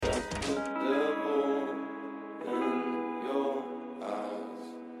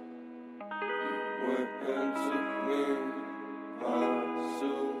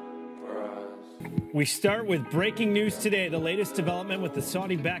We start with breaking news today. The latest development with the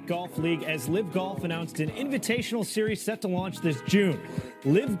Saudi-backed Golf League as LIV Golf announced an invitational series set to launch this June.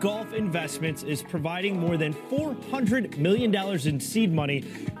 LIV Golf Investments is providing more than $400 million in seed money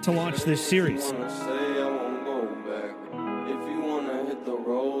to launch this series.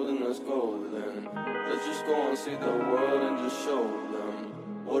 Go and see the world and just show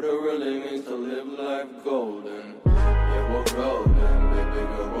them what it really means to live life golden. Yeah, we're golden, baby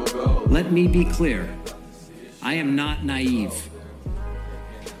girl, we're golden. Let me be clear. I am not naive.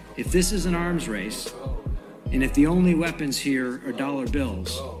 If this is an arms race, and if the only weapons here are dollar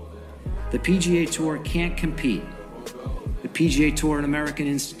bills, the PGA Tour can't compete. The PGA Tour, an American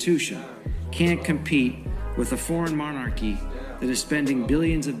institution, can't compete with a foreign monarchy that is spending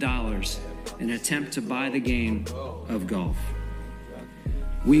billions of dollars in an attempt to buy the game of golf.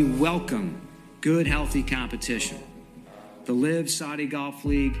 We welcome good, healthy competition. The LIV Saudi Golf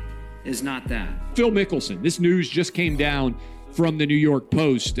League is not that. Phil Mickelson, this news just came down from the New York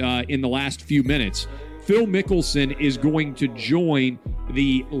Post in the last few minutes. Phil Mickelson is going to join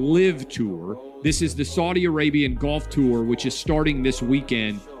the LIV Tour. This is the Saudi Arabian Golf Tour, which is starting this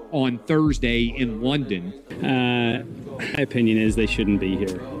weekend on Thursday in London. My opinion is they shouldn't be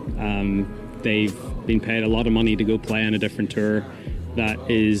here. They've been paid a lot of money to go play on a different tour that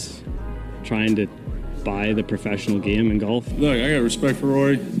is trying to buy the professional game in golf. Look, I got respect for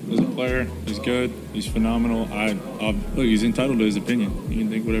Rory as a player. He's good. He's phenomenal. Look, he's entitled to his opinion. He can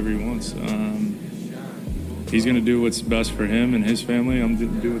think whatever he wants. He's going to do what's best for him and his family. I'm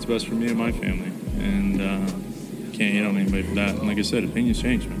going to do what's best for me and my family. And can't hate on anybody for that. And like I said, opinions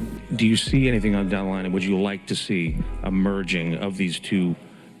change, man. Do you see anything on down the line, and would you like to see a merging of these two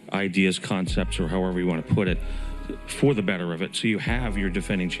ideas, concepts, or however you want to put it, for the better of it? So you have your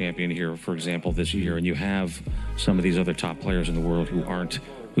defending champion here, for example, this year, and you have some of these other top players in the world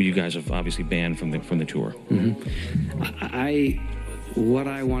who you guys have obviously banned from the tour. Mm-hmm. What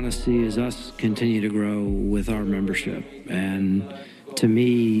I want to see is us continue to grow with our membership, and to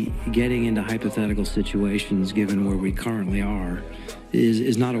me, getting into hypothetical situations, given where we currently are,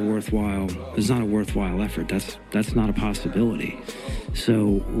 is not a worthwhile effort. That's not a possibility.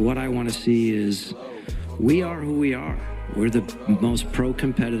 So what I want to see is we are who we are. We're the most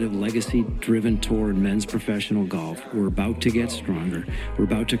pro-competitive, legacy-driven tour in men's professional golf. We're about to get stronger. We're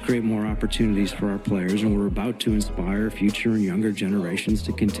about to create more opportunities for our players, and we're about to inspire future and younger generations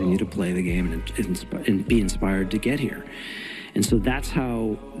to continue to play the game and be inspired to get here. And so that's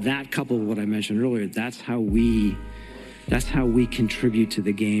how, that coupled with what I mentioned earlier, that's how we contribute to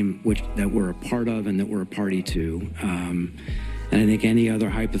the game that we're a part of and that we're a party to. And I think any other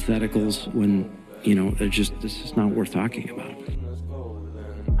hypotheticals, when, this is not worth talking about.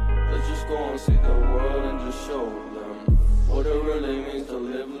 Let's just go and see the world and just show them what it really means to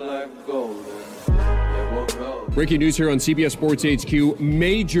live life golden. Yeah, we're golden. Breaking news here on CBS Sports HQ.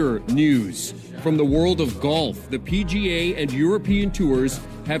 Major news from the world of golf. The PGA and European tours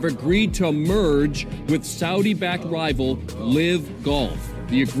have agreed to merge with Saudi-backed rival LIV Golf.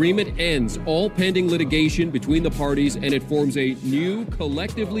 The agreement ends all pending litigation between the parties, and it forms a new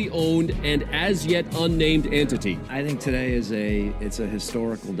collectively owned and as yet unnamed entity. I think today it's a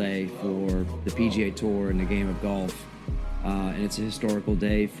historical day for the PGA Tour and the game of golf. And it's a historical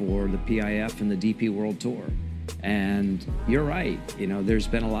day for the PIF and the DP World Tour. And you're right, there's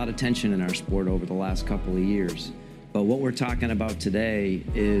been a lot of tension in our sport over the last couple of years. But what we're talking about today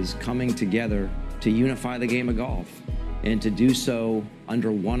is coming together to unify the game of golf and to do so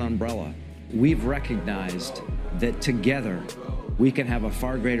under one umbrella. We've recognized that together we can have a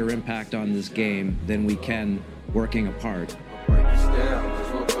far greater impact on this game than we can working apart. Break this down,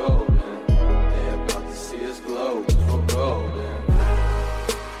 'cause we're golden. They're about to see us glow, 'cause we're golden.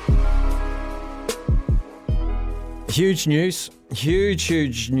 Huge news,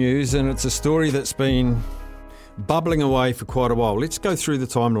 and it's a story that's been bubbling away for quite a while. Let's go through the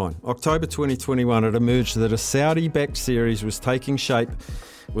timeline. October 2021, it emerged that a Saudi-backed series was taking shape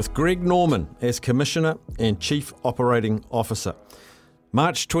with Greg Norman as Commissioner and Chief Operating Officer.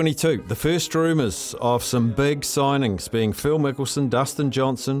 March 22, the first rumours of some big signings being Phil Mickelson, Dustin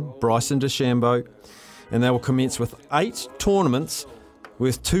Johnson, Bryson DeChambeau, and they will commence with 8 tournaments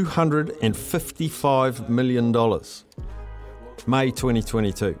worth $255 million. May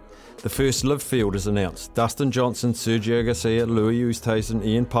 2022. The first LIV field is announced. Dustin Johnson, Sergio Garcia, Louis Oosthuizen,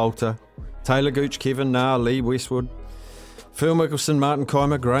 Ian Poulter, Taylor Gooch, Kevin Na, Lee Westwood, Phil Mickelson, Martin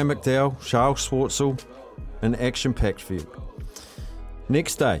Keimer, Graham McDowell, Charles Schwartzel, an action-packed field.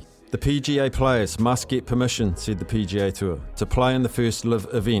 Next day, the PGA players must get permission, said the PGA Tour, to play in the first LIV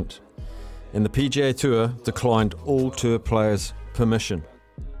event. And the PGA Tour declined all tour players' permission.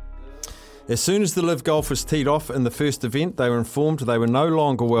 As soon as the LIV golfers teed off in the first event, they were informed they were no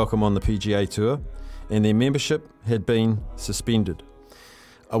longer welcome on the PGA Tour and their membership had been suspended.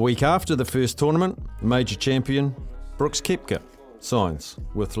 A week after the first tournament, major champion Brooks Koepka signs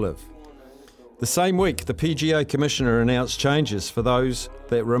with LIV. The same week, the PGA Commissioner announced changes for those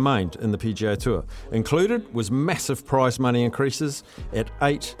that remained in the PGA Tour. Included was massive prize money increases at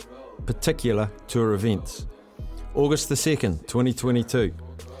 8 particular tour events. August the 2nd, 2022.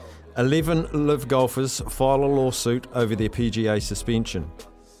 11 LIV golfers file a lawsuit over their PGA suspension.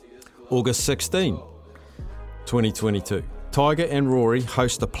 August 16, 2022. Tiger and Rory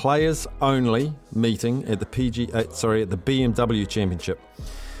host a players-only meeting at the BMW Championship.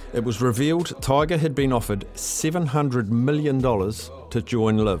 It was revealed Tiger had been offered $700 million to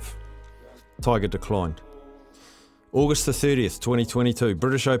join LIV. Tiger declined. August the 30th, 2022.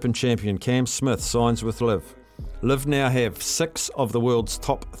 British Open champion Cam Smith signs with LIV. LIV now have 6 of the world's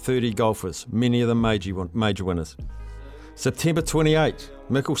top 30 golfers, many of them major winners. September 28,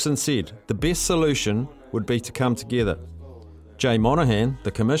 Mickelson said the best solution would be to come together. Jay Monahan,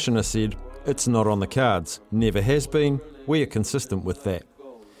 the commissioner, said it's not on the cards, never has been, we are consistent with that.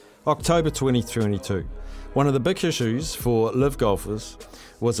 October 2022. One of the big issues for LIV golfers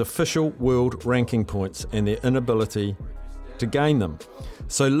was official world ranking points and their inability to gain them.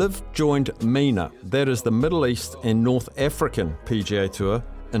 So LIV joined MENA, that is the Middle East and North African PGA Tour,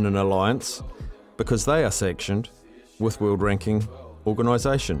 in an alliance because they are sanctioned with World Ranking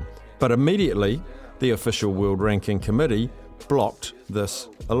Organisation. But immediately, the official World Ranking Committee blocked this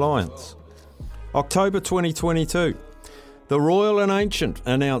alliance. October 2022. The Royal and Ancient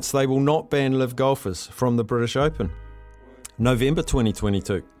announced they will not ban LIV golfers from the British Open. November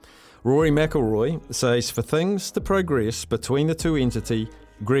 2022. Rory McIlroy says for things to progress between the two entities,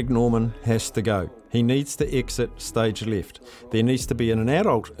 Greg Norman has to go. He needs to exit stage left. There needs to be an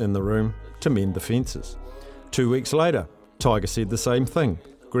adult in the room to mend the fences. 2 weeks later, Tiger said the same thing.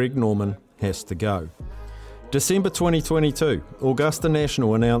 Greg Norman has to go. December 2022, Augusta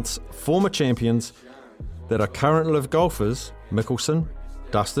National announced former champions that are current LIV golfers, Mickelson,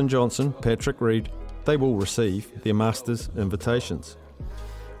 Dustin Johnson, Patrick Reed, they will receive their Masters invitations.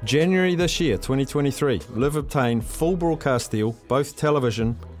 January this year, 2023, LIV obtained full broadcast deal, both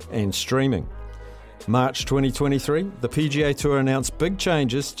television and streaming. March 2023, the PGA Tour announced big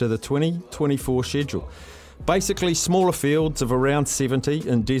changes to the 2024 schedule. Basically smaller fields of around 70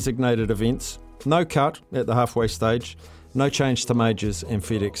 in designated events, no cut at the halfway stage, no change to majors and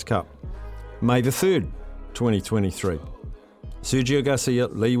FedEx Cup. May the 3rd, 2023, Sergio Garcia,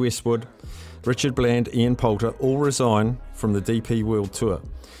 Lee Westwood, Richard Bland, Ian Poulter all resign from the DP World Tour.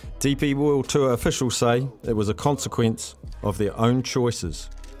 DP World Tour officials say it was a consequence of their own choices.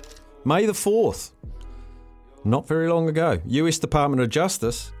 May the 4th, not very long ago, US Department of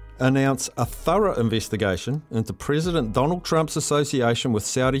Justice announced a thorough investigation into President Donald Trump's association with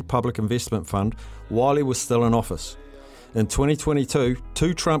Saudi Public Investment Fund while he was still in office. In 2022,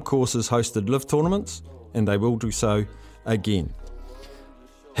 2 Trump courses hosted LIV tournaments, and they will do so again.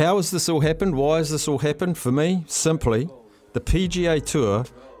 How has this all happened? Why has this all happened? For me, simply, the PGA Tour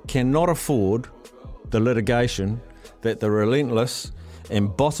cannot afford the litigation that the relentless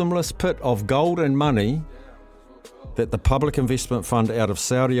and bottomless pit of gold and money that the Public Investment Fund out of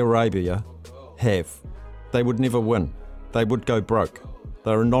Saudi Arabia have. They would never win. They would go broke.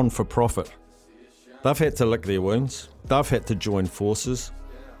 They're a non-for-profit. They've had to lick their wounds. They've had to join forces.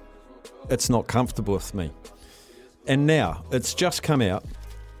 It's not comfortable with me. And now, it's just come out,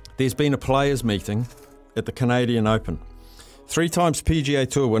 there's been a players' meeting at the Canadian Open. 3 times PGA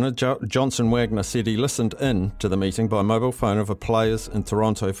Tour winner Johnson Wagner said he listened in to the meeting by mobile phone of players in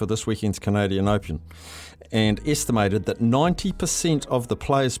Toronto for this weekend's Canadian Open and estimated that 90% of the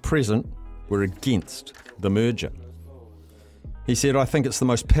players present were against the merger. He said, I think it's the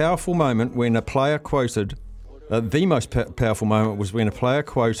most powerful moment when a player quoted, powerful moment was when a player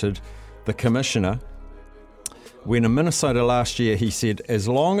quoted the commissioner. When in Minnesota last year, he said, as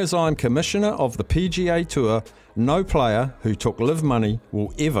long as I'm commissioner of the PGA Tour, no player who took LIV money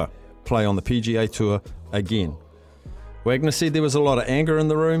will ever play on the PGA Tour again. Wagner said there was a lot of anger in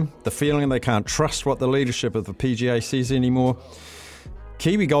the room, the feeling they can't trust what the leadership of the PGA says anymore.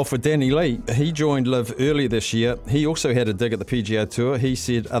 Kiwi golfer Danny Lee, he joined LIV earlier this year. He also had a dig at the PGA Tour. He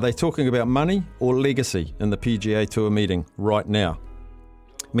said, are they talking about money or legacy in the PGA Tour meeting right now?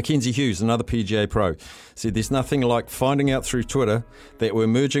 Mackenzie Hughes, another PGA pro, said there's nothing like finding out through Twitter that we're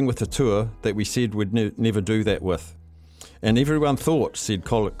merging with a tour that we said we'd never do that with. And everyone thought, said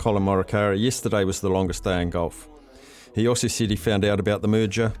Colin Morikawa, yesterday was the longest day in golf. He also said he found out about the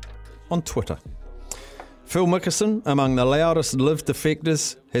merger on Twitter. Phil Mickelson, among the loudest LIV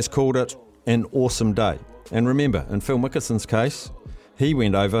defectors, has called it an awesome day. And remember, in Phil Mickelson's case, he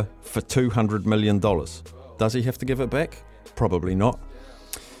went over for $200 million. Does he have to give it back? Probably not.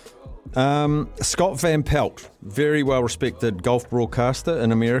 Scott Van Pelt, very well-respected golf broadcaster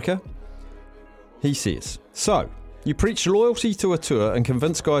in America, he says, so, you preach loyalty to a tour and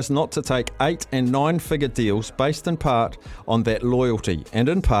convince guys not to take 8- and 9-figure deals based in part on that loyalty and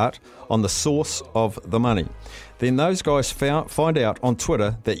in part on the source of the money. Then those guys find out on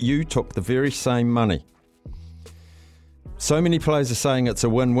Twitter that you took the very same money. So many players are saying it's a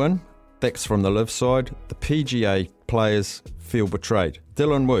win-win. That's from the LIV side. The PGA players feel betrayed.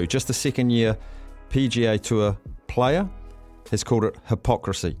 Dylan Wu, just a second-year PGA Tour player, has called it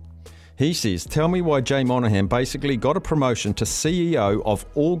hypocrisy. He says, tell me why Jay Monahan basically got a promotion to CEO of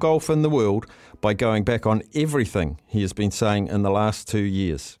all golf in the world by going back on everything he has been saying in the last 2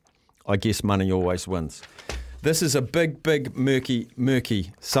 years. I guess money always wins. This is a big,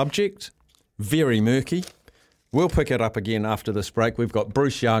 murky subject. Very murky. We'll pick it up again after this break. We've got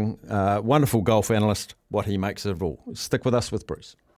Bruce Young, wonderful golf analyst, what he makes of it all. Stick with us with Bruce.